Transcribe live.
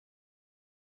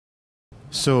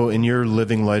So in your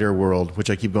living lighter world, which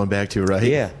I keep going back to, right?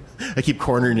 Yeah. I keep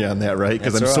cornering you on that, right?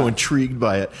 Because I'm so intrigued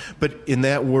by it. But in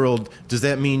that world, does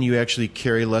that mean you actually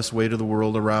carry less weight of the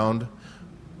world around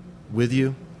with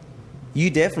you? You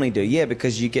definitely do, yeah,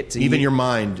 because you get to... Even your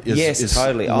mind is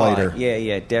totally lighter.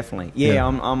 Yeah, definitely. Yeah.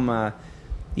 I'm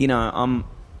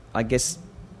I guess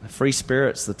free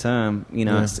spirit's the term.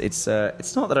 It's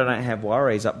not that I don't have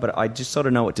worries, but I just sort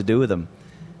of know what to do with them.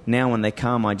 Now when they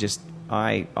come, I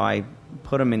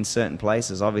put them in certain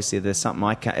places. Obviously, there's something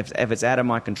I can't... If it's out of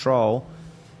my control,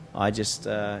 I just,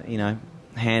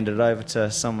 hand it over to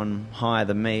someone higher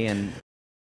than me, and